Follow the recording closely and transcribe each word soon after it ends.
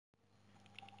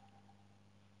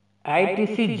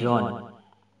ITC zone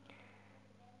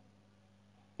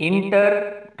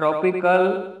ઇન્ટરટ્રોપિકલ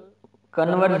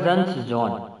convergence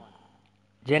zone,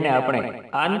 જેને આપણે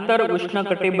આંતર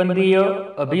ઉષ્ણકટિબંધીય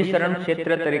અભિસરણ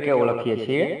ક્ષેત્ર તરીકે ઓળખીએ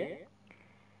છીએ.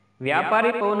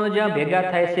 વ્યાપારી પવનો જ્યાં ભેગા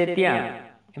થાય છે ત્યાં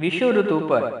વિષુવવૃત્ત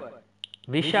ઉપર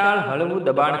વિશાળ હળવું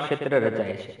દબાણ ક્ષેત્ર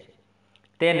રચાય છે.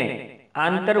 તેને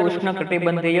આંતર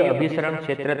ઉષ્ણકટિબંધીય અભિસરણ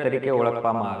ક્ષેત્ર તરીકે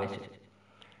ઓળખવામાં આવે છે.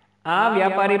 આ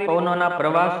વ્યાપારી પવનોના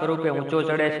પ્રવાહ સ્વરૂપે ઊંચો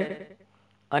ચડે છે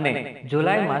અને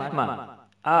જુલાઈ માસમાં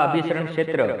આ અભિસરણ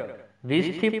ક્ષેત્ર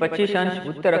 20 થી 25 અંશ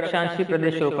ઉત્તર અક્ષાંશી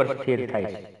પ્રદેશો ઉપર સ્થિર થાય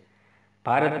છે.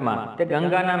 ભારતમાં તે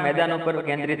ગંગાના મેદાન ઉપર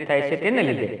કેન્દ્રિત થાય છે. તેને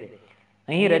લીધે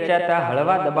અહીં રચાતા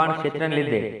હળવા દબાણ ક્ષેત્રને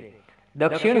લીધે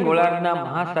દક્ષિણ ગોળાર્ધના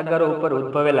મહાસાગરો ઉપર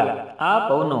ઉદ્ભવેલા આ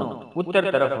પવનો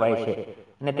ઉત્તર તરફ વાય છે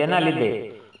અને તેના લીધે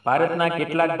ભારતના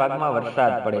કેટલાક ભાગમાં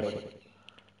વરસાદ પડે છે.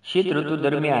 શીત ઋતુ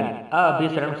દરમિયાન આ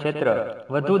અભિસરણ ક્ષેત્ર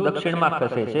વધુ દક્ષિણમાં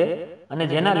ખસે છે અને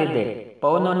જેના લીધે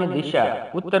પવનોની દિશા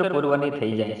ઉત્તર પૂર્વની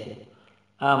થઈ જાય છે.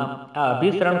 આમ આ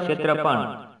અભિસરણ ક્ષેત્ર પણ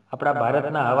આપણા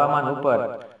ભારતના હવામાન ઉપર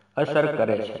અસર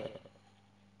કરે છે.